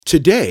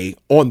Today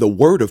on the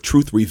Word of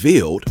Truth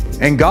Revealed.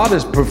 And God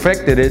has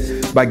perfected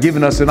it by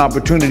giving us an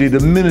opportunity to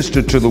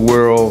minister to the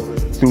world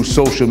through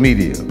social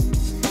media.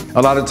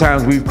 A lot of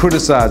times we've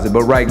criticized it,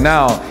 but right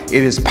now it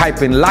is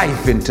piping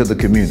life into the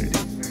community.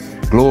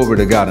 Glory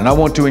to God. And I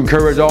want to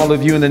encourage all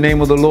of you in the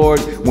name of the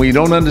Lord, when you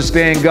don't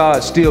understand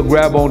God, still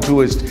grab onto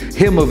his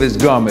hem of his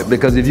garment,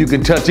 because if you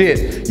can touch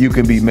it, you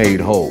can be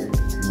made whole.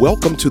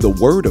 Welcome to the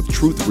Word of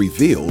Truth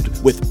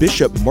Revealed with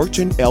Bishop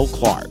Merchant L.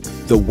 Clark.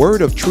 The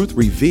Word of Truth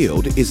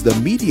Revealed is the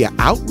media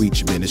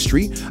outreach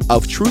ministry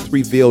of Truth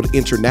Revealed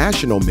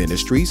International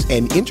Ministries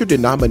and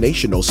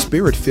Interdenominational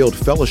Spirit-Filled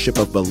Fellowship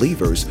of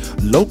Believers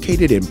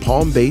located in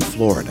Palm Bay,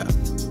 Florida.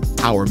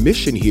 Our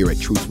mission here at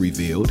Truth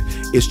Revealed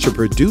is to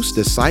produce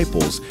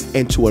disciples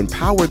and to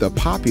empower the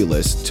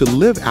populace to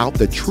live out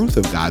the truth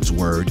of God's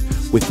Word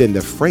within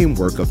the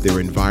framework of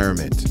their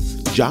environment.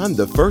 John,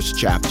 the first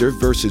chapter,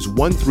 verses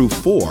 1 through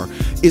 4,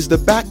 is the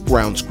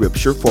background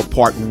scripture for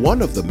part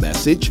 1 of the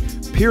message,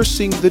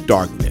 Piercing the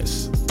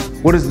Darkness.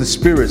 What is the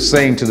Spirit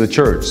saying to the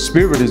church?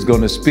 Spirit is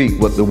going to speak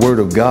what the Word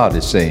of God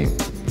is saying,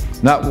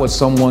 not what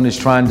someone is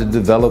trying to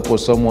develop or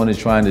someone is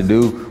trying to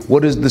do.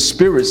 What is the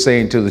Spirit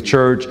saying to the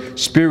church?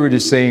 Spirit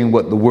is saying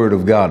what the Word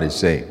of God is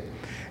saying.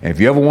 And if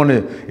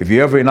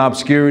you're ever in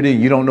obscurity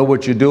and you don't know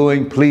what you're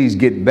doing, please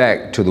get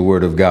back to the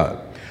Word of God.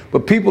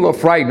 But people are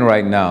frightened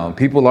right now.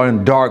 People are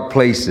in dark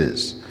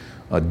places,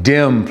 a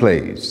dim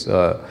place,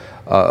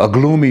 a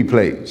gloomy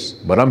place.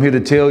 But I'm here to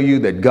tell you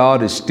that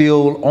God is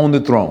still on the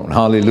throne.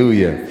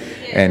 Hallelujah.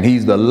 And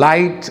he's the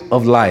light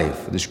of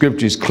life. The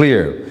scripture is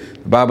clear.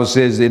 The Bible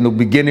says in the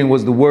beginning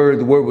was the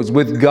Word was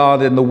with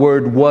God, and the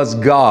Word was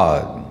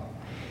God.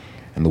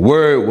 And the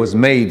Word was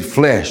made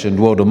flesh and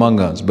dwelt among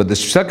us. But the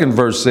second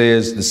verse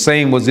says the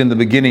same was in the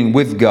beginning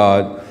with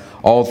God.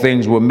 All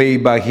things were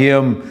made by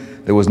him.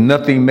 There was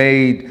nothing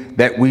made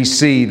that we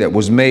see that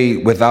was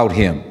made without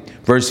him.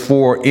 Verse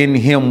 4, in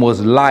him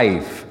was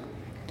life,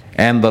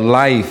 and the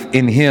life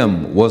in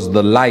him was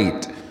the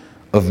light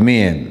of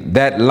men.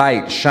 That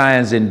light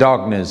shines in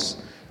darkness.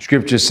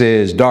 Scripture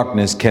says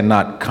darkness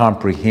cannot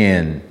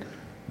comprehend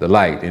the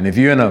light. And if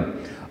you're in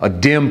a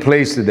dim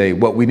place today,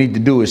 what we need to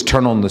do is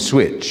turn on the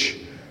switch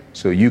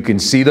so you can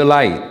see the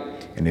light.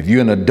 And if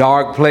you're in a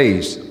dark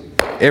place,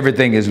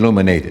 everything is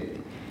illuminated.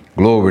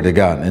 Glory to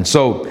God. And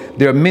so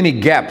there are many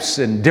gaps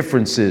and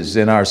differences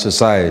in our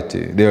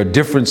society. There are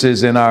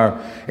differences in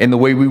the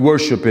way we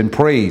worship and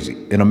praise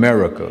in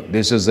America.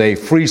 This is a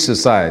free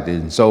society.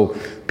 And so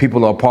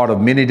people are part of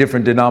many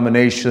different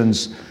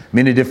denominations,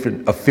 many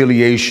different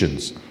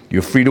affiliations.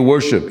 You're free to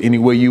worship any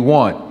way you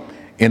want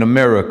in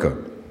America.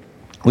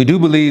 We do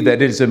believe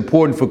that it is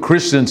important for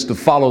Christians to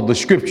follow the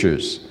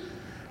scriptures.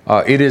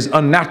 It is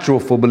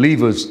unnatural for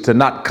believers to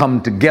not come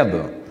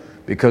together,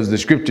 because the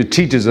scripture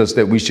teaches us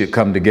that we should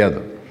come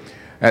together.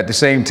 At the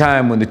same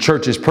time, when the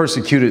church is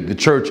persecuted, the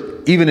church,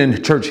 even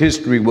in church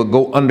history, will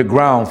go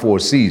underground for a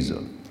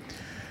season.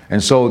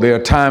 And so there are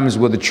times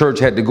where the church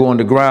had to go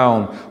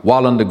underground.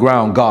 While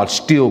underground, God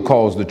still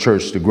calls the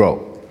church to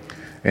grow.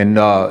 And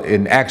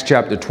in Acts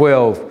chapter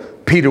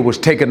 12, Peter was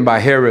taken by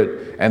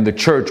Herod, and the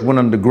church went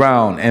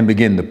underground and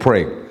began to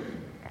pray.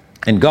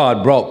 And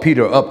God brought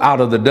Peter up out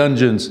of the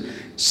dungeons,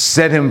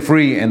 set him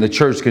free, and the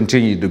church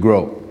continued to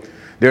grow.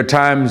 There are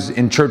times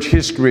in church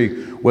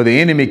history where the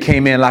enemy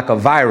came in like a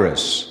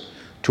virus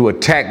to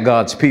attack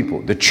God's people.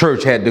 The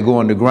church had to go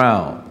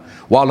underground.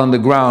 While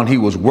underground, he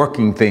was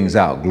working things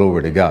out,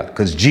 glory to God,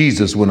 because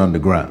Jesus went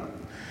underground.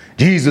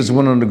 Jesus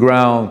went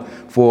underground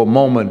for a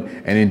moment,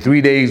 and in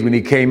 3 days when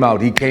he came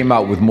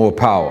out with more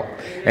power.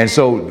 And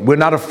so we're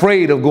not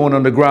afraid of going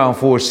underground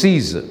for a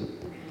season.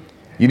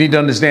 You need to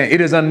understand, it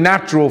is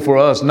unnatural for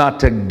us not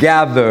to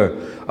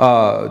gather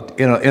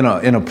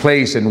in a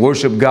place and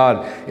worship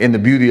God in the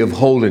beauty of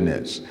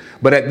holiness.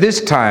 But at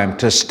this time,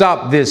 to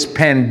stop this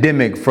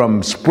pandemic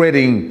from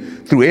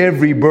spreading through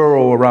every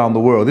borough around the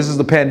world, this is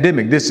the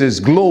pandemic. This is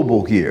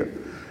global here.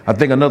 I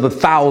think another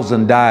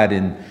 1,000 died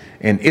in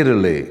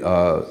Italy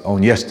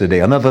on yesterday.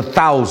 Another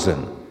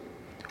 1,000.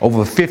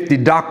 Over 50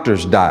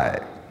 doctors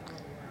died.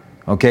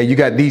 Okay, you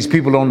got these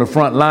people on the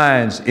front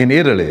lines in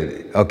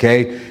Italy.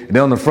 Okay,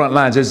 they're on the front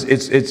lines.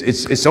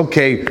 It's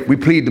okay. We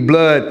plead the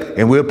blood,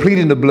 and we're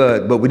pleading the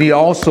blood, but we need to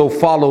also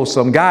follow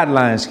some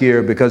guidelines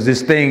here, because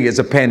this thing is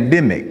a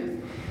pandemic.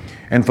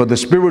 And for the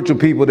spiritual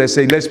people that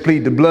say, let's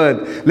plead the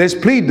blood, let's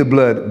plead the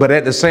blood. But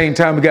at the same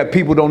time, we got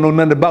people who don't know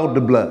nothing about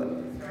the blood.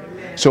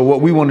 So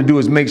what we want to do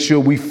is make sure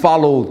we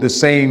follow the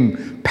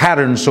same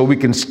pattern so we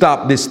can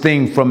stop this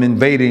thing from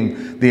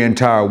invading the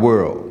entire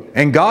world.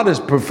 And God has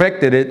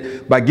perfected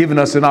it by giving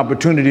us an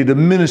opportunity to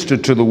minister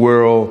to the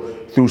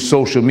world through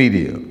social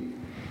media.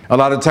 A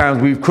lot of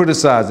times we've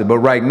criticized it, but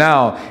right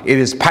now it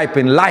is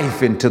piping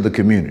life into the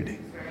community.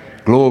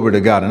 Glory to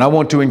God. And I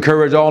want to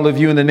encourage all of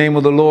you in the name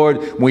of the Lord,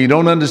 when you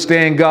don't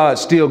understand God,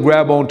 still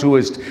grab onto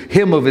his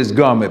hem of his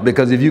garment,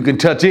 because if you can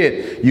touch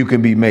it, you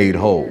can be made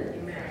whole.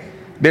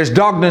 There's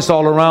darkness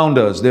all around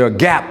us. There are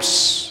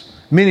gaps,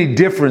 many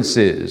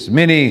differences,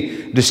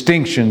 many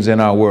distinctions in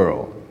our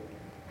world.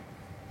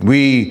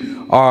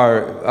 We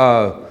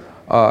are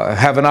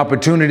have an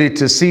opportunity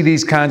to see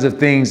these kinds of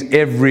things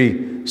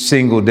every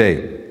single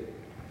day.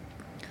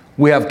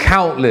 We have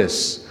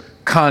countless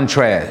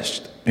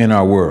contrasts in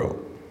our world.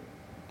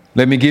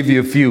 Let me give you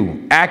a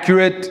few.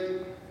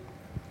 Accurate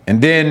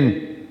and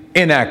then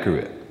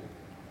inaccurate.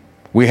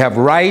 We have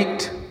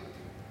right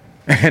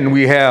and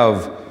we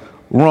have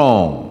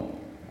wrong.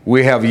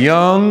 We have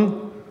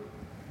young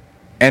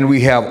and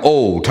we have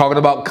old. Talking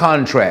about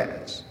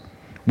contrasts.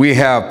 We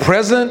have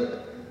present,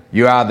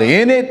 you're either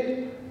in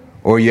it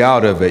or you're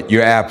out of it,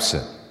 you're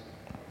absent.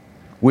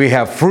 We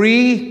have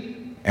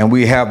free and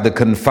we have the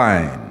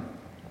confined.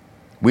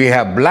 We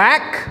have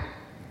black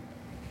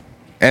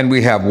and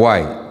we have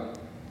white.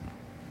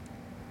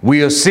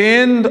 We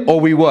ascend or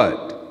we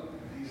what?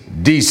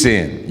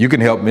 Descend. You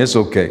can help me, it's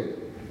okay.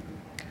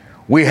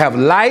 We have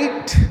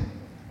light,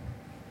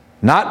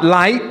 not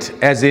light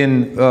as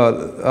in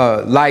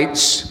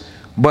lights,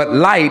 but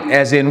light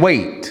as in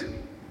weight.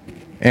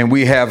 And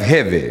we have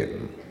heavy.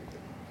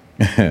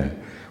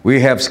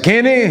 We have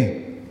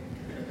skinny.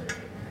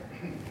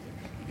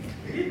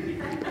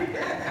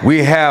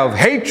 We have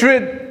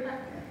hatred.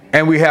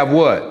 And we have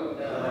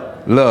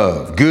what?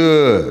 Love.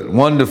 Good.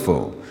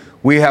 Wonderful.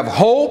 We have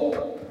hope.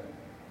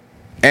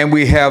 And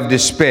we have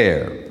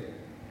despair.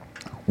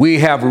 We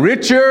have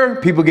richer.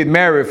 People get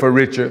married for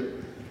richer.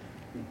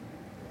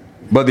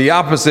 But the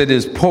opposite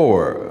is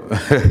poor.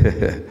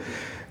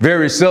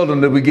 Very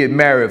seldom do we get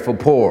married for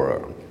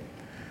poorer.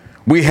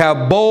 We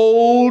have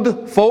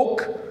bold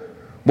folk.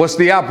 What's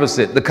the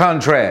opposite? The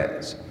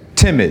contrast.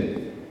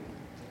 Timid.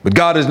 But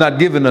God has not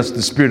given us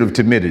the spirit of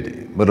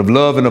timidity, but of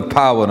love and of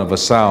power and of a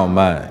sound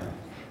mind.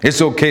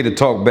 It's okay to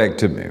talk back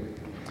to me.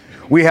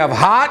 We have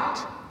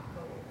hot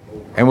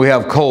and we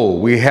have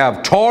cold. We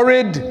have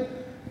torrid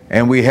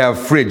and we have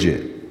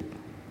frigid.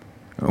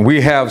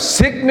 We have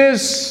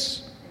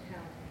sickness.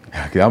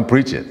 Okay, I'm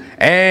preaching.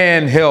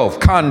 And health.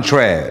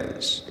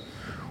 Contrast.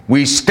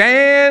 We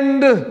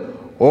stand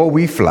or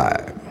we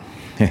fly.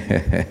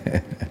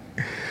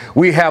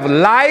 We have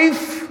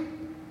life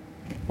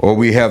or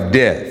we have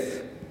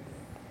death.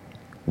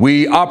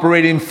 We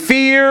operate in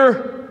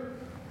fear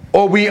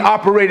or we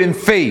operate in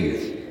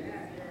faith.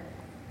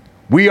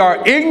 We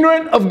are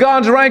ignorant of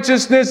God's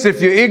righteousness.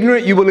 If you're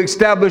ignorant, you will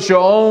establish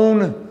your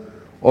own,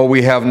 or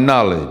we have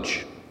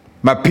knowledge.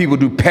 My people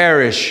do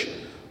perish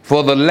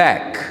for the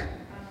lack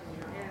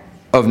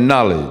of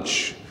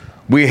knowledge.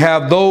 We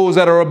have those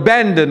that are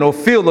abandoned or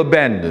feel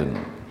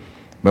abandoned,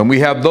 and we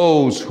have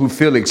those who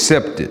feel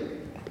accepted.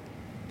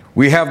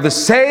 We have the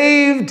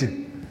saved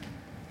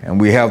and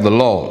we have the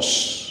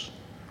lost.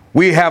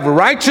 We have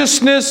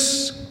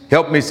righteousness,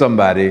 help me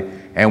somebody,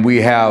 and we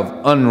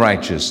have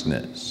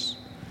unrighteousness.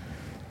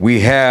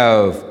 We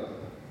have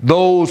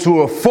those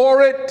who are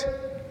for it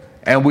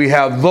and we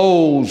have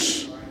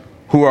those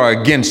who are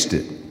against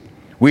it.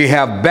 We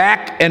have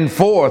back and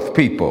forth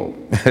people.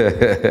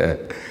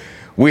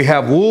 We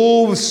have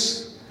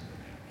wolves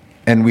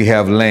and we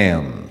have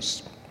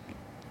lambs.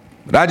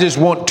 But I just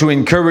want to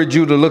encourage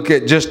you to look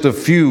at just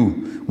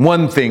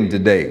one thing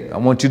today. I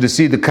want you to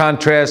see the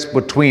contrast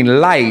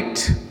between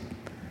light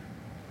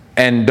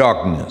and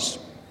darkness.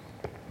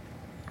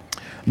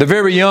 The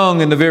very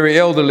young and the very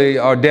elderly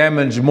are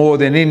damaged more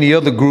than any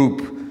other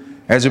group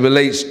as it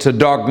relates to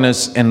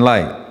darkness and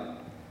light.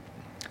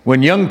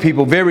 When young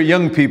people, very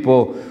young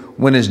people,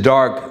 when it's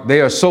dark,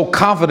 they are so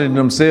confident in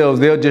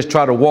themselves, they'll just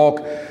try to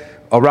walk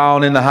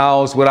around in the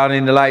house without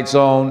any lights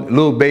on.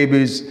 Little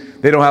babies,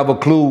 they don't have a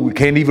clue,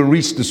 can't even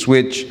reach the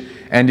switch,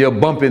 and they'll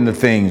bump into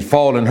things,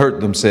 fall and hurt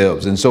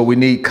themselves. And so they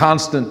need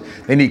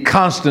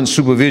constant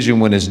supervision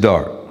when it's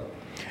dark.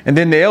 And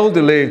then the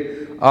elderly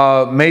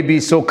may be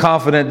so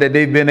confident that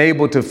they've been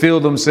able to feel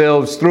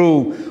themselves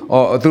through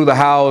the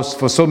house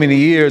for so many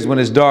years when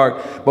it's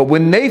dark. But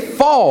when they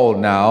fall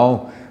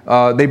now,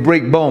 they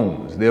break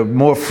bones. They're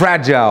more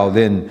fragile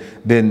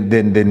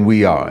than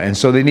we are. And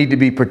so they need to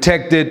be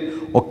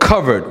protected or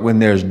covered when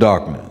there's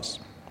darkness.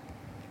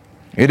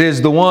 It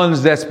is the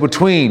ones that's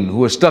between,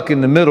 who are stuck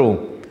in the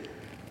middle,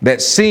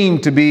 that seem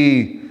to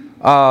be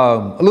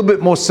a little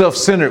bit more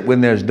self-centered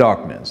when there's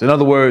darkness. In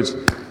other words,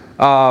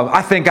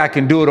 I think I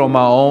can do it on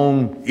my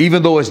own.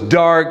 Even though it's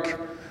dark,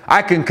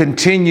 I can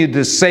continue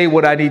to say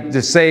what I need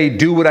to say,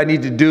 do what I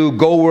need to do,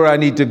 go where I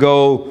need to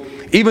go.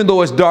 Even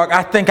though it's dark,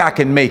 I think I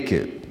can make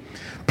it.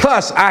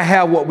 Plus, I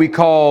have what we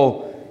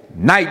call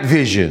night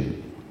vision.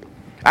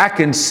 I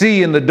can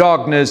see in the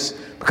darkness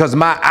because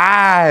my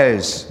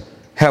eyes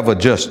have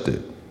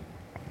adjusted.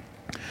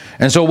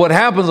 And so what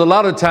happens a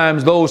lot of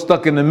times, those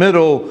stuck in the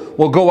middle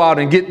will go out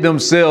and get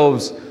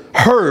themselves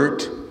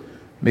hurt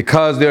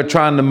because they're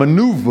trying to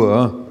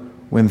maneuver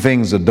when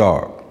things are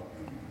dark.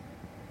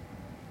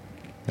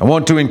 I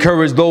want to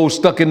encourage those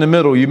stuck in the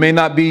middle. You may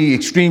not be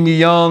extremely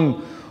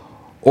young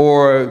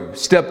or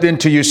stepped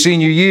into your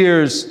senior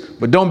years,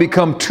 but don't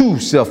become too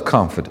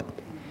self-confident.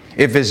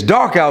 If it's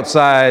dark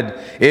outside,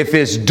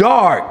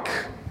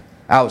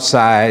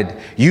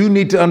 you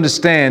need to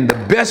understand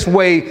the best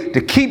way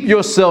to keep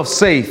yourself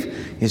safe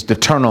is to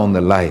turn on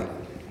the light.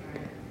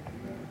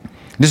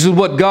 This is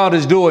what God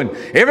is doing.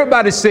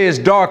 Everybody says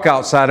dark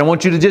outside. I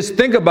want you to just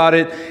think about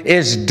it.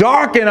 It's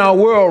dark in our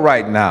world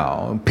right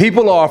now.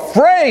 People are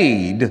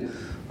afraid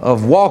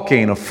of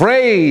walking,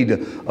 afraid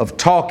of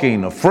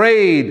talking,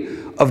 afraid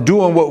of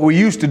doing what we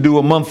used to do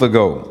a month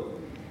ago.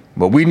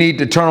 But we need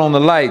to turn on the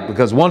light,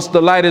 because once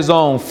the light is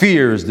on,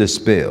 fear is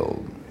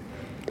dispelled.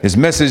 His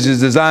message is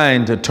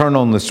designed to turn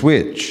on the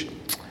switch,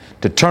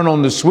 to turn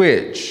on the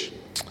switch,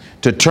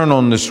 to turn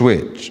on the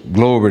switch.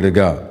 Glory to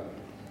God.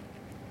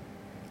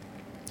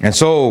 And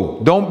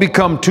so don't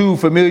become too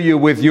familiar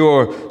with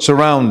your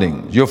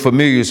surroundings, your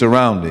familiar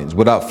surroundings,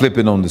 without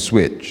flipping on the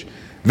switch.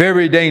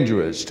 Very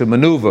dangerous to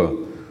maneuver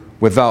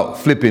without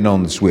flipping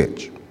on the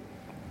switch.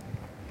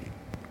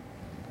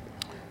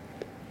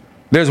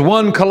 There's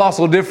one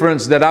colossal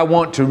difference that I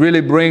want to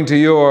really bring to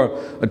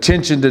your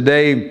attention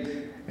today,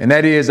 and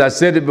that is, I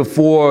said it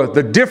before,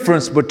 the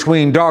difference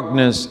between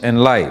darkness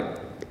and light.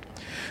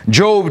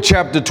 Job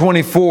chapter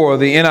 24,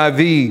 the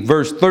NIV,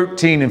 verse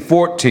 13 and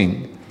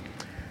 14.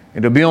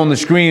 It'll be on the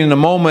screen in a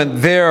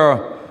moment.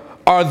 There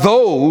are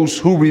those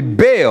who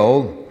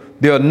rebel,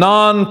 they're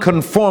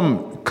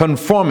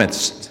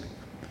non-conformists,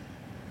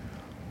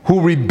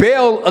 who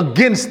rebel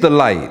against the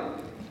light.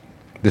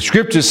 The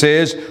scripture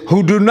says,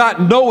 who do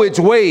not know its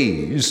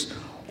ways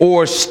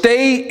or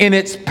stay in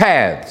its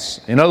paths.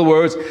 In other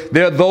words,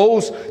 there are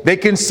those, they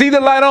can see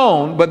the light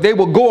on, but they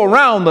will go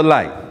around the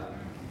light.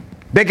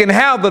 They can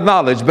have the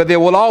knowledge, but they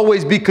will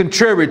always be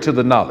contrary to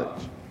the knowledge.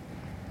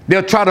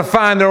 They'll try to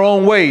find their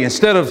own way.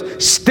 Instead of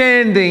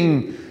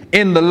standing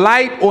in the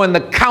light or in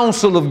the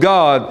counsel of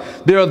God,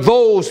 there are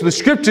those, the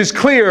scripture is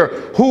clear,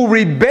 who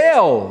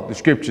rebel, the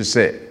scripture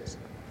says,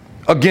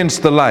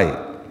 against the light.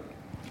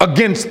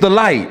 Against the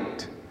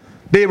light.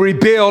 They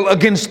rebel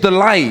against the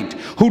light,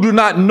 who do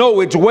not know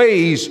its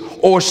ways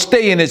or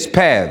stay in its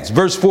paths.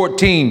 Verse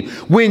 14,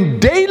 when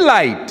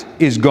daylight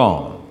is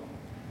gone.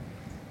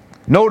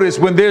 Notice,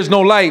 when there's no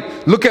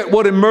light, look at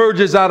what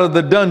emerges out of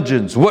the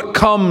dungeons, what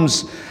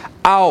comes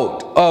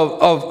out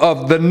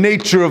of the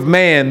nature of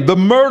man. The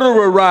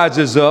murderer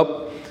rises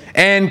up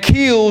and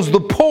kills the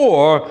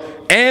poor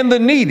and the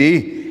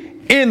needy.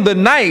 In the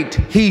night,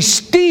 he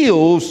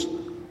steals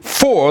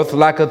forth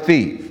like a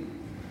thief.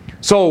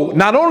 So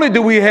not only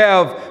do we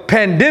have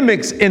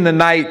pandemics in the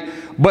night,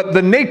 but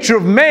the nature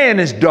of man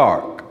is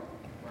dark.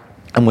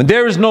 And when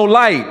there is no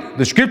light,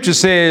 the scripture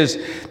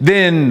says,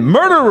 then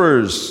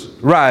murderers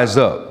rise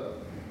up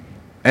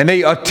and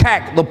they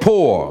attack the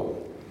poor.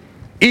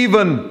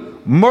 Even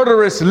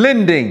murderous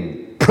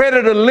lending,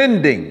 predator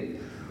lending,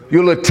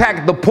 you'll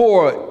attack the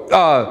poor,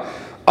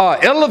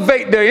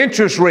 elevate their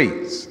interest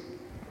rates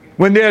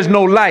when there's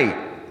no light.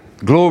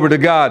 Glory to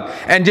God.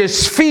 And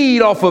just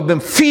feed off of them,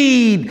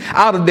 feed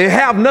out of, they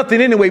have nothing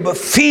anyway, but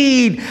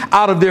feed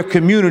out of their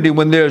community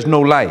when there's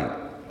no light.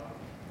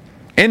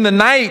 In the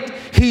night,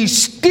 he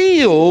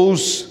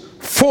steals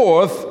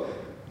forth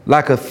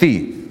like a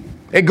thief.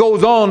 It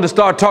goes on to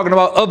start talking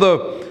about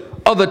other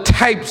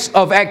types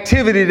of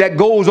activity that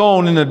goes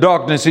on in the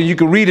darkness. And you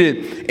can read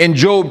it in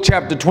Job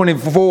chapter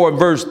 24,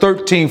 verse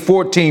 13,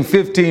 14,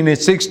 15, and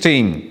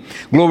 16.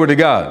 Glory to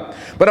God.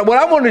 But what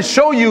I want to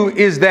show you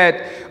is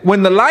that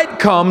when the light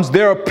comes,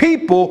 there are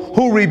people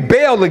who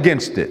rebel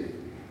against it.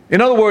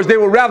 In other words, they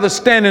would rather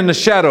stand in the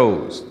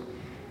shadows.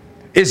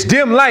 It's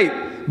dim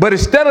light, but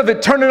instead of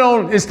it turning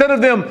on, instead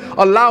of them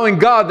allowing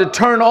God to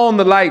turn on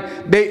the light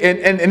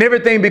and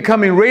everything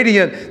becoming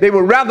radiant, they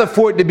would rather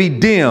for it to be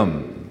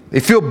dim. They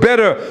feel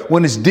better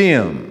when it's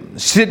dim,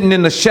 sitting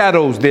in the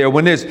shadows there,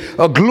 when there's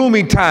a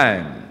gloomy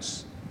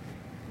times.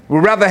 We'd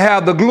rather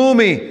have the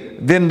gloomy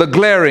than the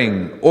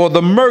glaring, or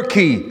the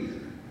murky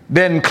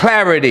than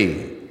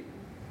clarity,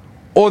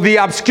 or the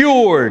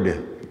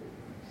obscured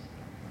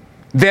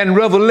than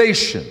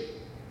revelation.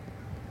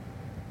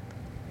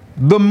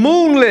 The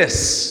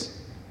moonless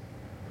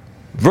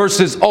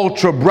versus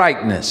ultra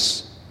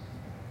brightness.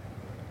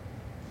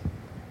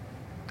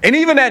 And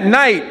even at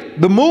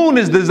night, the moon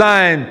is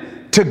designed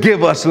to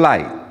give us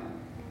light.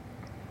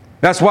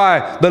 That's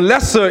why the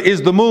lesser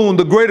is the moon,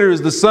 the greater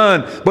is the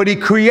sun. But he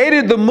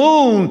created the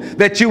moon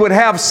that you would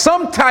have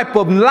some type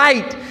of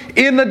light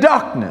in the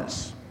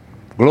darkness.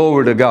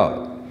 Glory to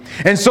God.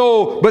 And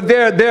so, but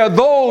there are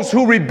those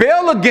who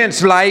rebel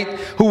against light,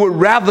 who would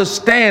rather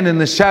stand in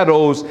the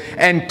shadows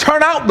and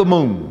turn out the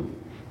moon,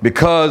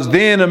 because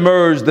then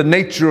emerged the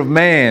nature of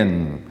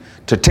man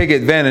to take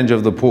advantage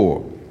of the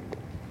poor.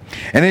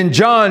 And in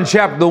John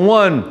chapter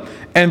 1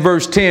 and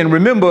verse 10,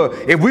 remember,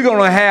 if we're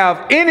going to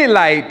have any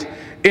light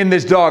in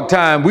this dark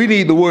time, we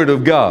need the word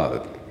of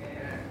God.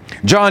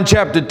 John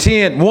chapter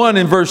 1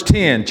 and verse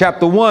 10,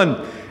 chapter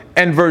 1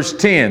 and verse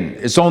 10.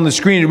 It's on the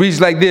screen. It reads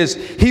like this.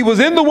 He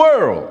was in the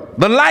world.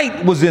 The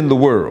light was in the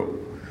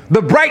world.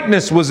 The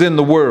brightness was in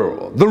the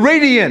world. The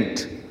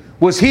radiant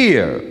was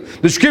here.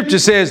 The scripture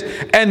says,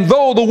 and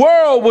though the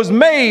world was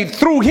made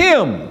through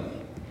him,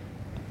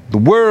 the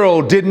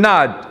world did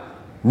not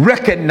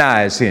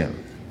recognize him.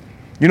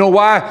 You know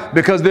why?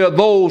 Because there are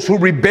those who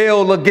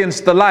rebel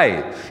against the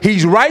light.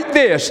 He's right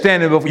there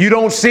standing before you.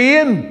 Don't see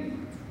him.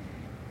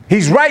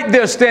 He's right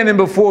there standing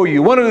before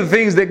you. One of the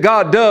things that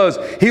God does,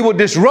 he will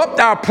disrupt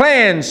our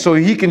plans so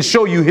he can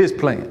show you his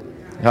plan.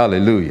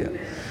 Hallelujah.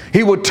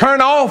 He will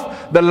turn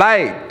off the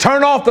light,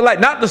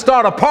 not to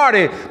start a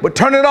party, but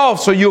turn it off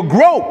so you'll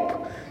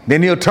grope.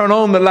 Then he'll turn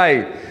on the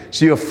light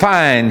so you'll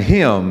find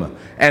him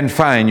and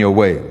find your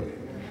way.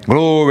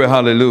 Glory,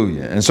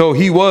 hallelujah. And so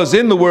he was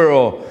in the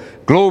world.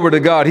 Glory to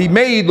God. He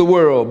made the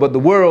world, but the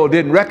world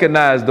didn't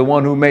recognize the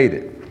one who made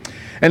it.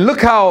 And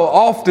look how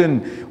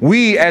often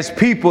we as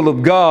people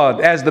of God,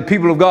 as the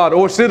people of God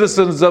or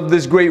citizens of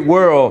this great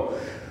world,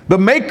 the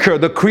maker,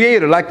 the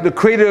creator, like the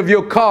creator of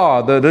your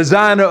car, the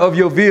designer of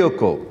your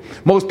vehicle.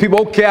 Most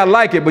people, okay, I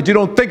like it, but you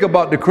don't think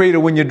about the creator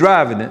when you're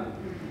driving it.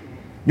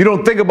 You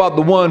don't think about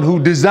the one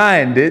who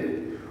designed it.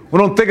 We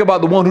don't think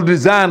about the one who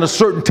designed a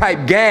certain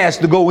type gas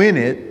to go in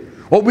it.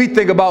 What we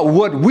think about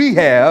what we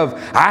have.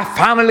 I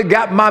finally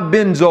got my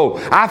Benzo.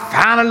 I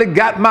finally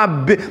got my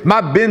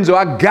Benzo.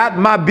 I got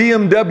my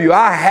BMW.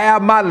 I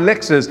have my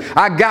Lexus.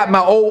 I got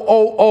my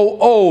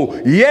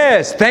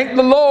Yes, thank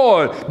the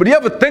Lord. But you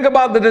ever think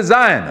about the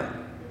designer?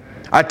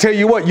 I tell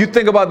you what, you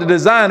think about the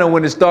designer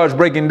when it starts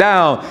breaking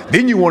down,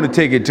 then you want to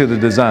take it to the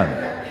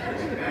designer.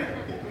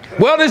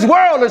 Well, this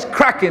world is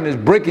cracking, is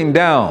breaking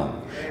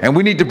down, and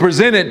we need to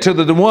present it to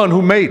the one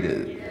who made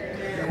it.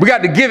 We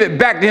got to give it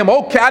back to him.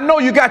 Okay, I know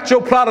you got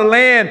your plot of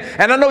land,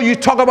 and I know you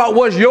talk about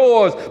what's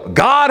yours, but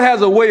God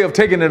has a way of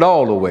taking it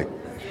all away.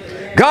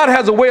 God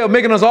has a way of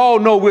making us all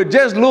know we're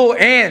just little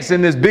ants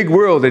in this big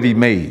world that he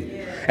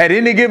made. At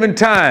any given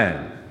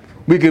time,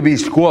 we could be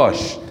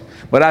squashed,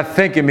 but I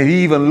thank him that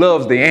he even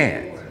loves the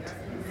ant.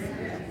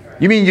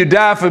 You mean you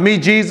died for me,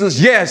 Jesus?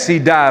 Yes, he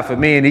died for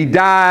me, and he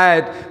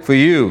died for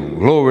you.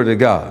 Glory to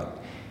God.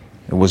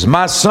 It was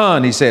my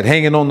son, he said,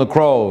 hanging on the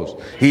cross.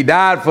 He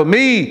died for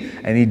me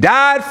and he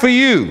died for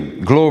you.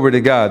 Glory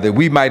to God, that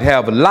we might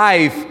have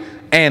life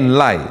and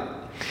light.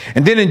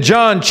 And then in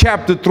John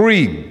chapter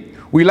 3,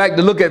 we like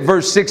to look at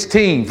verse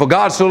 16. For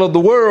God so loved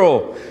the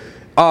world,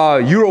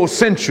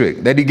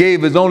 Eurocentric, that he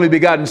gave his only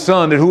begotten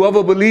son, that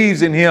whoever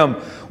believes in him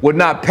would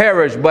not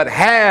perish, but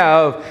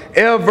have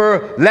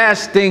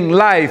everlasting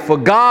life. For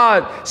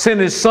God sent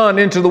his son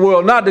into the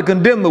world, not to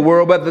condemn the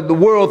world, but that the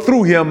world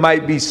through him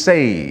might be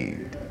saved.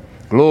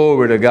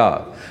 Glory to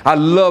God. I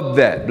love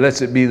that.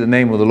 Blessed be the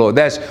name of the Lord.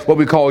 That's what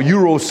we call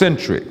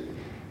Eurocentric.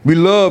 We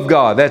love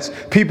God. That's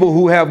people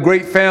who have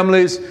great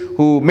families,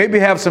 who maybe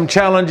have some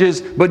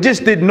challenges, but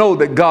just didn't know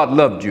that God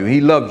loved you.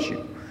 He loves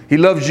you. He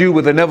loves you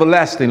with an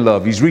everlasting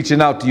love. He's reaching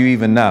out to you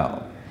even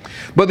now.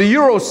 But the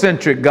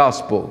Eurocentric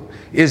gospel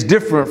is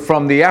different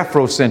from the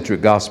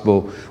Afrocentric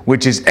gospel,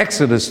 which is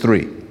Exodus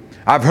 3.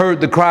 I've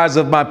heard the cries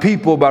of my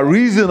people by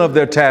reason of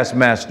their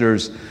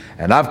taskmasters,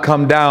 and I've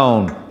come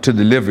down to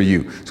deliver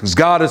you. Because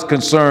God is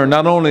concerned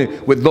not only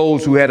with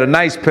those who had a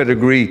nice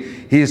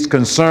pedigree, he is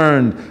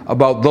concerned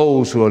about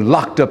those who are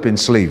locked up in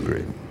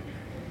slavery.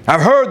 I've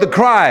heard the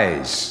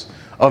cries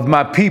of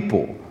my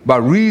people by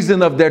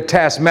reason of their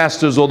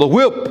taskmasters or the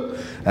whip,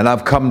 and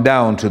I've come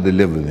down to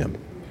deliver them.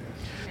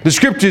 The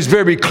scripture is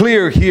very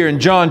clear here in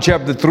John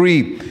chapter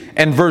 3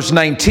 and verse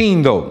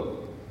 19 though.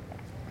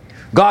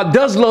 God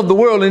does love the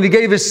world and he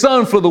gave his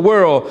son for the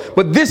world,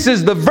 but this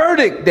is the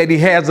verdict that he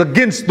has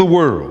against the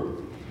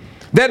world.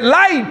 That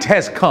light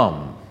has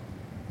come.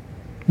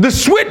 The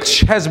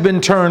switch has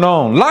been turned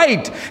on.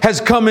 Light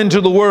has come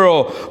into the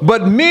world,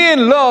 but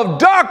men love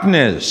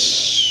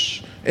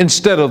darkness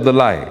instead of the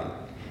light.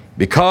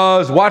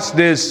 Because, watch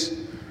this,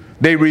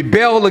 they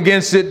rebelled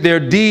against it, their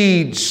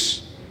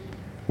deeds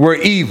were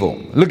evil.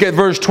 Look at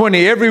verse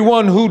 20.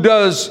 Everyone who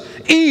does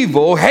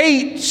evil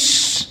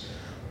hates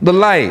the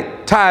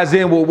light. Ties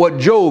in with what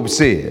Job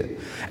said.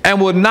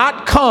 And will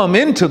not come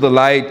into the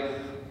light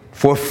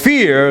for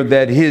fear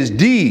that his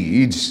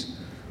deeds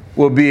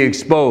will be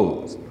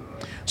exposed.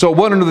 So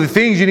one of the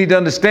things you need to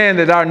understand,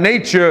 that our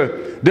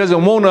nature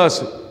doesn't want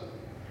us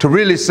to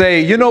really say,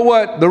 you know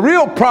what, the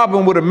real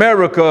problem with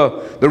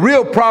America, the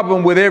real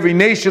problem with every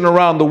nation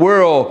around the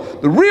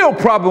world, the real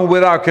problem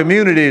with our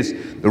communities,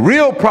 the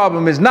real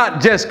problem is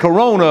not just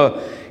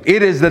corona,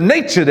 it is the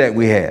nature that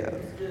we have.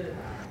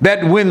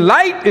 That when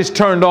light is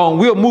turned on,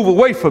 we'll move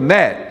away from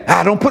that.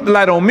 Don't put the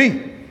light on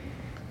me.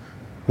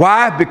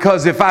 Why?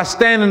 Because if I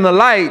stand in the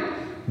light,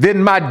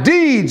 then my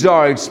deeds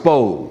are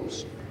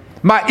exposed.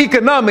 My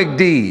economic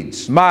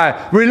deeds,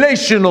 my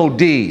relational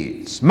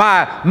deeds,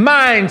 my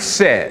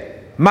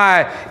mindset,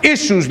 my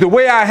issues, the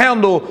way I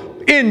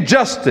handle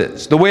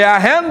injustice, the way I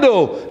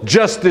handle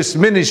justice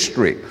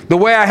ministry, the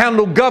way I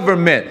handle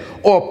government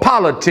or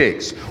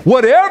politics,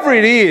 whatever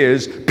it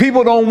is,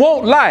 people don't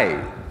want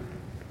light.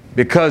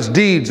 Because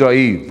deeds are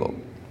evil.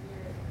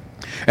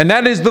 And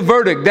that is the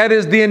verdict. That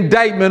is the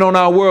indictment on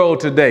our world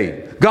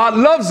today. God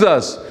loves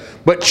us,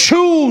 but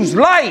choose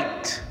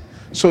light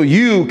so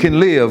you can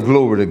live.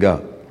 Glory to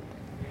God.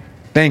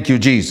 Thank you,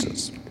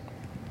 Jesus.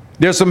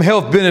 There's some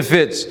health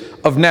benefits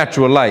of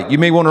natural light. You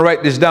may want to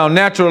write this down.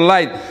 Natural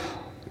light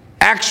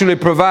actually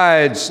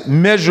provides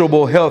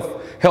measurable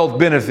health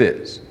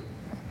benefits.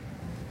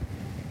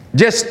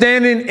 Just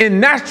standing in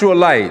natural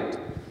light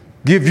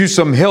gives you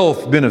some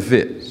health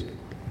benefits.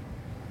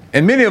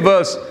 And many of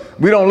us,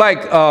 we don't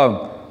like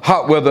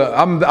hot weather.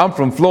 I'm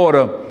from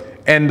Florida,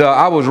 and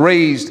I was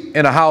raised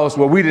in a house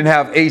where we didn't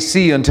have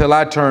AC until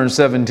I turned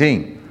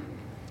 16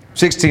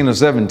 or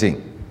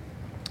 17.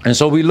 And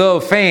so we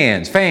love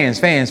fans.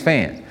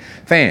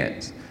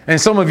 And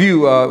some of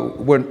you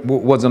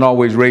wasn't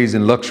always raised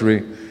in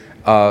luxury.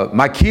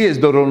 My kids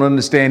don't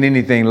understand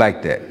anything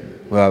like that.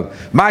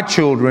 My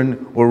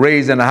children were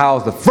raised in a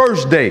house the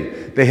first day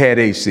they had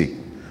AC.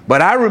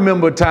 But I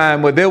remember a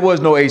time where there was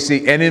no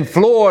AC. And in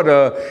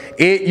Florida,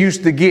 it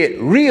used to get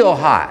real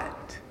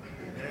hot.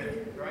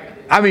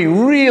 I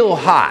mean, real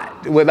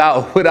hot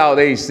without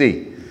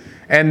AC.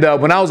 And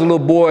when I was a little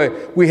boy,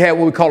 we had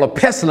what we call a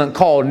pestilence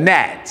called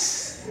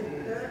gnats.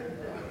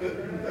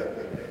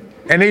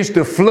 And they used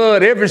to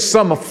flood every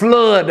summer,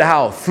 flood the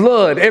house,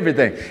 flood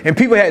everything. And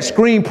people had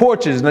screen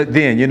porches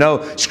then, you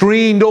know,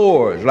 screen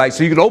doors. Like,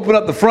 so you could open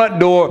up the front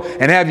door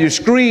and have your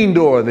screen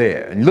door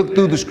there and look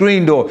through the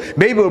screen door.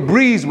 Maybe a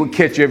breeze would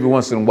catch you every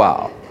once in a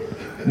while.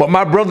 But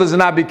my brothers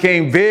and I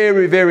became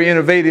very, very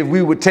innovative.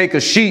 We would take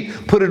a sheet,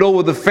 put it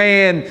over the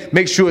fan,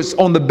 make sure it's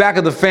on the back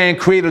of the fan,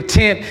 create a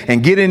tent,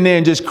 and get in there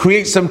and just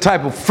create some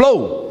type of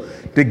flow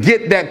to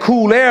get that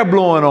cool air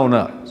blowing on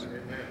us.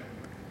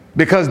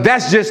 Because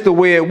that's just the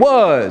way it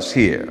was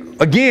here.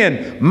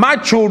 Again, my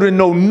children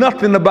know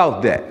nothing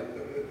about that.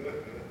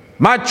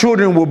 My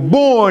children were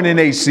born in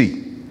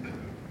AC.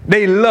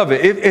 They love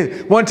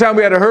it. One time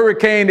we had a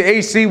hurricane, the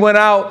AC went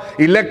out,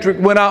 electric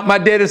went out. My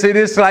daddy said,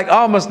 "It's like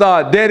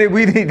Amistad. Daddy,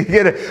 we need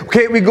to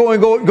can't we go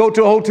and go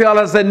to a hotel?"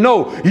 I said,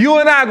 "No, you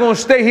and I are going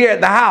to stay here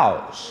at the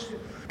house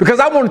because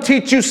I want to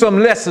teach you some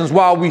lessons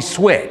while we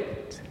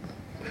sweat."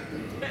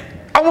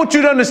 I want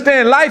you to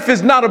understand life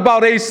is not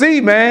about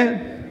AC,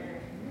 man.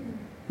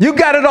 You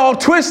got it all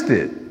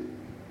twisted.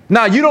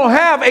 Now, you don't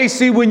have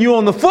AC when you're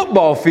on the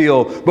football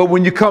field, but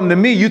when you come to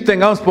me, you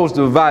think I'm supposed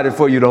to provide it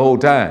for you the whole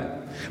time.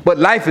 But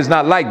life is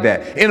not like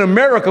that. In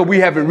America, we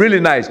have it really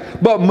nice,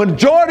 but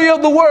majority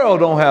of the world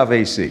don't have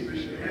AC.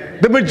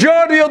 The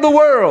majority of the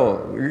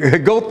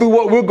world go through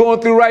what we're going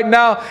through right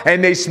now,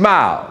 and they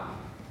smile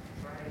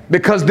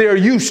because they're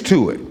used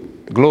to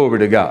it. Glory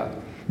to God.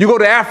 You go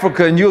to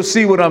Africa, and you'll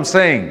see what I'm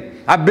saying.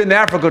 I've been to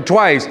Africa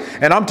twice,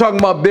 and I'm talking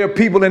about there are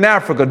people in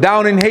Africa,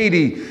 down in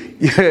Haiti.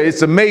 Yeah,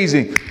 it's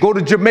amazing. Go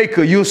to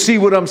Jamaica, you'll see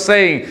what I'm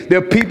saying. There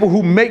are people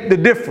who make the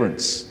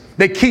difference.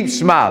 They keep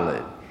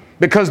smiling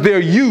because they're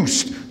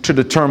used to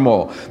the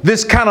turmoil.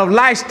 This kind of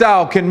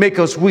lifestyle can make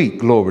us weak,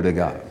 glory to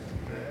God.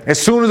 As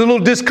soon as a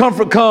little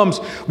discomfort comes,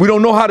 we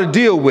don't know how to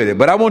deal with it.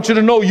 But I want you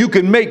to know you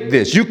can make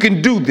this. You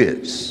can do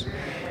this.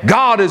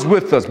 God is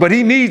with us, but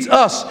he needs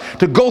us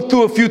to go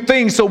through a few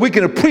things so we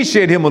can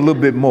appreciate him a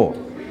little bit more.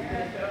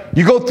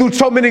 You go through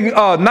so many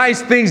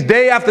nice things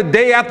day after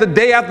day after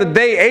day after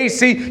day,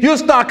 AC, you'll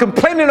start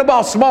complaining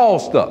about small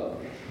stuff.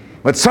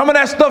 But some of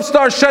that stuff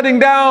starts shutting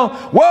down.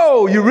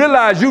 Whoa, you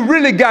realize you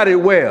really got it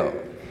well.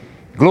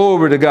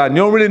 Glory to God. You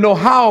don't really know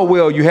how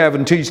well you have it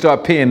until you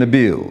start paying the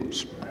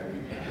bills.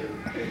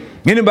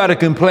 Anybody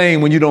complain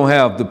when you don't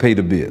have to pay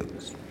the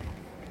bills?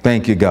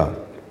 Thank you, God.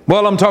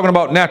 Well, I'm talking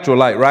about natural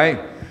light, right?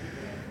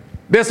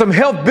 There's some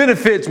health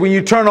benefits when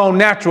you turn on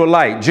natural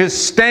light.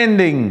 Just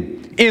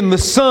standing in the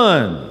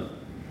sun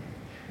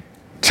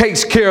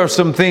takes care of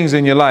some things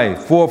in your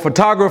life. For a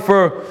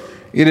photographer,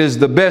 it is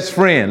the best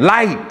friend.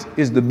 Light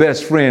is the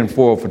best friend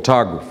for a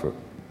photographer.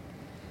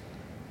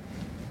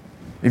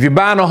 If you're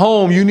buying a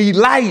home, you need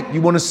light.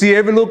 You want to see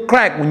every little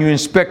crack when you're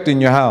inspecting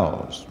your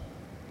house.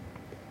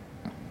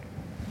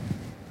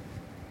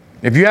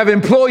 If you have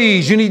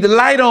employees, you need the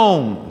light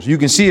on so you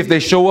can see if they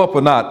show up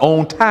or not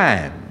on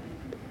time.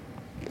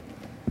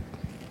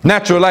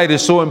 Natural light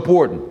is so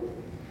important.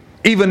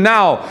 Even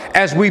now,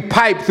 as we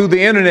pipe through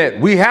the internet,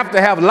 we have to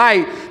have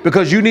light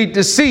because you need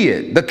to see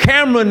it. The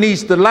camera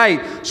needs the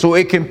light so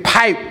it can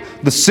pipe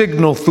the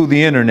signal through the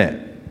internet.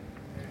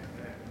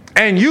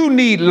 And you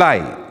need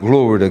light,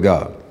 glory to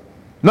God.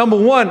 Number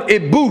one,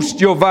 it boosts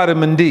your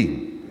vitamin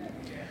D.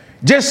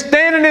 Just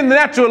standing in the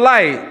natural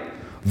light,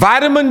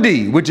 vitamin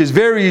D, which is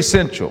very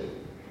essential.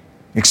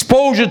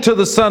 Exposure to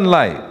the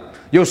sunlight.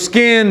 Your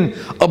skin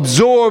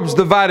absorbs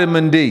the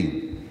vitamin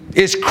D.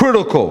 It's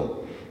critical.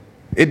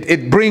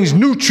 It brings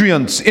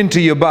nutrients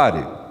into your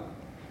body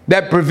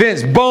that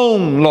prevents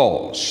bone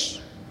loss.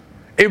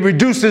 It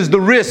reduces the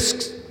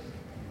risks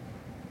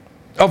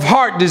of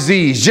heart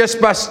disease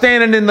just by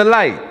standing in the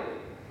light.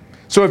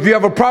 So if you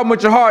have a problem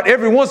with your heart,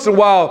 every once in a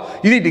while,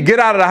 you need to get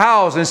out of the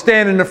house and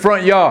stand in the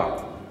front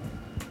yard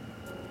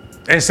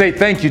and say,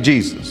 "Thank you,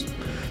 Jesus."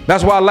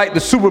 That's why I like the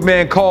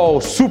Superman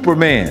called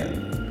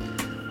Superman,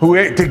 who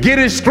to get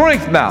his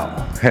strength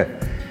now.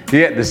 He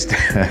had to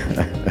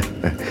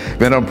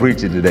man, I'm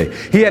preaching today.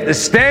 He had to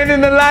stand in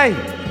the light.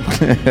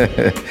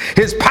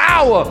 His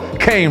power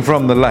came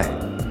from the light.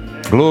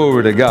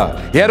 Glory to God.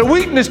 He had a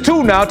weakness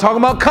too now, talking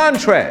about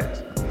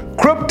contrast.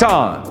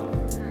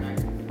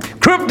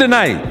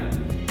 Kryptonite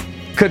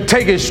could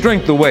take his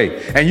strength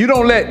away. And you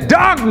don't let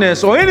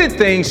darkness or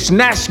anything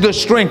snatch the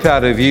strength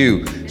out of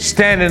you.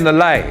 Stand in the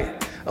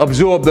light.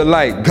 Absorb the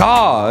light.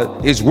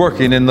 God is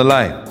working in the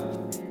light.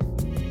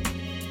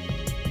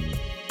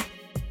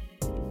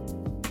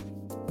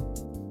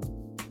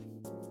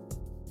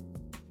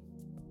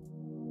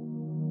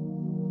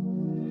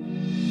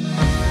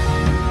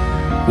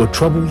 We're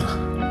troubled.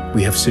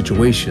 We have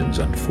situations,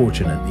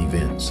 unfortunate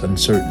events,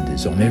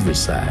 uncertainties on every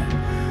side,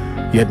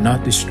 yet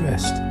not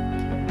distressed.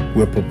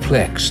 We're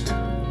perplexed,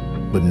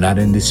 but not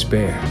in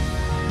despair.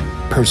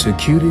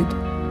 Persecuted,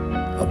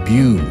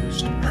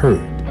 abused,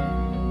 hurt,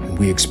 and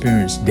we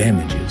experience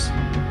damages,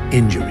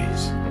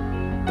 injuries,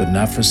 but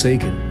not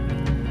forsaken.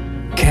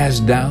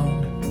 Cast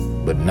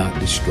down, but not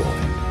destroyed.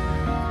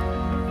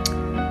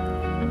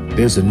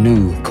 There's a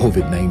new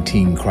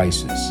COVID-19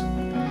 crisis.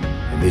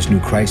 This new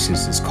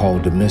crisis is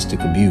called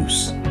domestic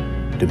abuse.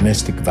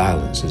 Domestic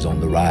violence is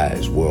on the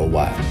rise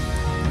worldwide.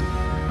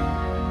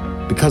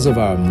 Because of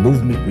our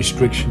movement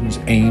restrictions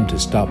aimed to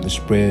stop the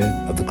spread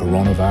of the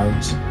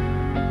coronavirus,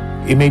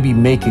 it may be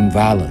making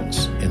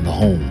violence in the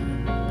home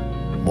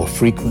more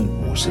frequent,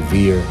 more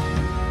severe,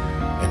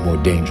 and more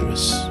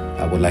dangerous.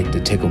 I would like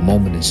to take a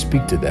moment and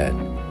speak to that.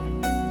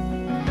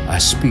 I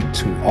speak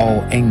to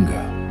all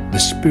anger, the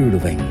spirit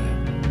of anger,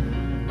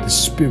 the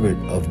spirit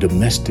of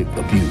domestic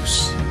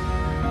abuse.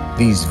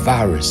 These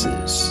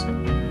viruses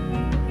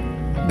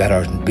that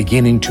are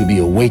beginning to be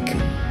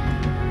awakened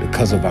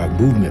because of our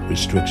movement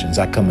restrictions,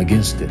 I come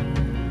against it.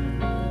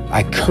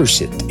 I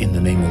curse it in the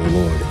name of the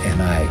Lord,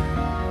 and I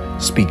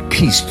speak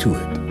peace to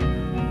it.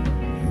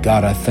 And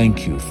God, I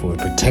thank you for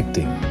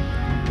protecting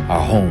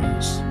our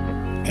homes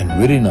and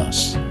ridding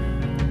us,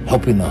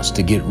 helping us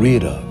to get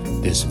rid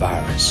of this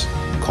virus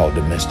called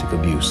domestic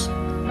abuse.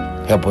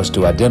 Help us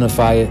to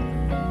identify it,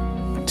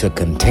 to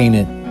contain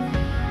it,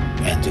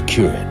 and to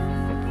cure it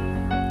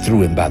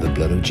through and by the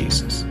blood of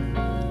Jesus.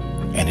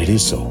 And it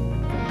is so,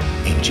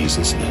 in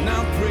Jesus' name. And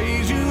I'll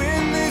praise you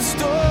in this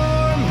storm,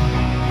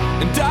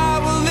 and I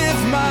will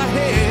lift my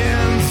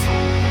hands,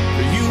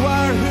 for you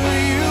are who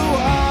you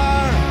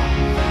are,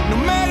 no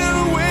matter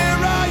where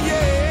I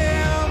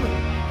am,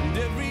 and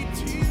every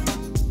tear.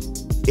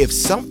 If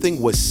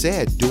something was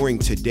said during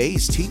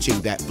today's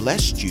teaching that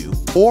blessed you,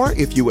 or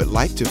if you would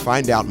like to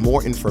find out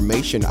more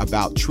information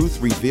about Truth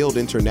Revealed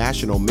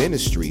International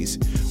Ministries,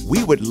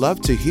 we would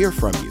love to hear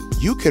from you.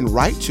 You can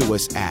write to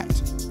us at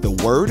The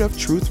Word of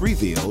Truth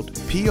Revealed,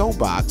 P.O.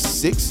 Box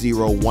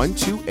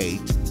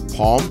 60128,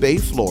 Palm Bay,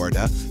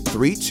 Florida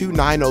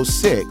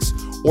 32906,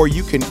 or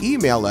you can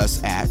email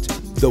us at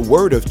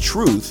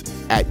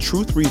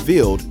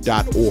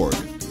thewordofTruth@truthrevealed.org.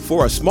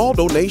 For a small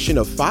donation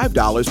of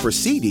 $5 for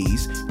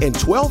CDs and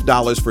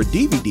 $12 for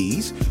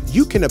DVDs,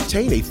 you can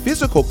obtain a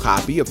physical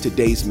copy of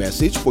today's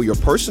message for your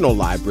personal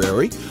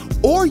library,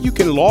 or you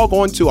can log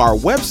on to our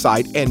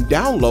website and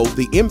download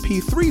the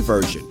MP3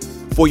 version.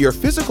 For your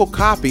physical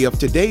copy of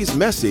today's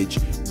message,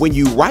 when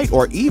you write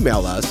or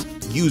email us,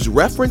 use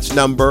reference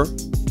number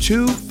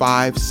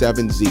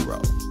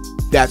 2570.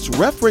 That's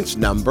reference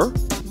number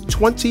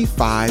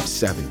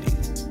 2570.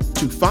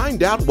 To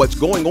find out what's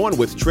going on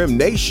with Trim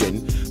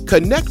Nation,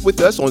 connect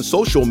with us on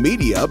social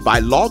media by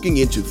logging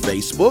into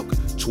Facebook,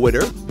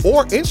 Twitter,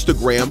 or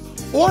Instagram,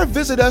 or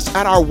visit us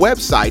at our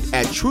website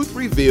at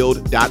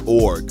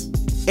truthrevealed.org.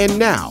 And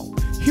now,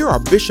 here are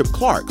Bishop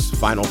Clark's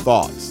final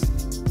thoughts.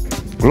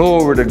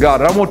 Glory to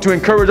God. I want to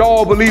encourage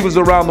all believers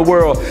around the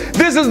world.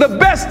 This is the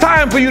best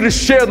time for you to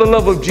share the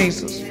love of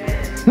Jesus.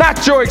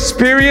 Not your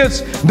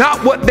experience,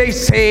 not what they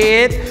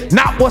said,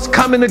 not what's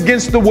coming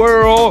against the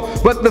world,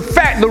 but the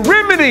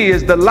remedy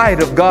is the light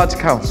of God's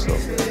counsel.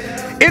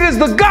 It is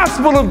the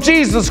gospel of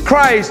Jesus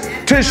Christ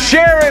to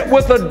share it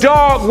with a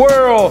dark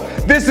world.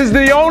 This is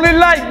the only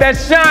light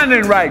that's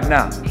shining right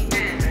now.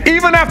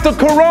 Even after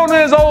Corona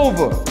is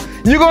over,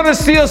 you're going to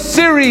see a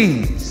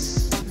series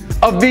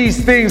of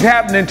these things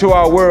happening to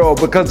our world,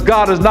 because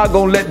God is not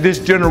going to let this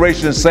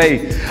generation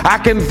say, I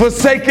can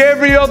forsake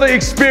every other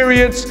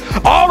experience,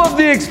 all of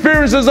the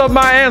experiences of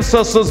my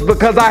ancestors,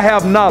 because I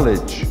have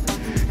knowledge.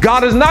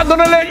 God is not going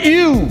to let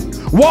you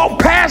walk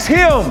past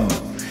him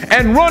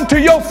and run to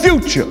your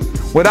future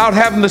without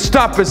having to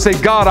stop and say,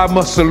 God, I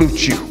must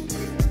salute you.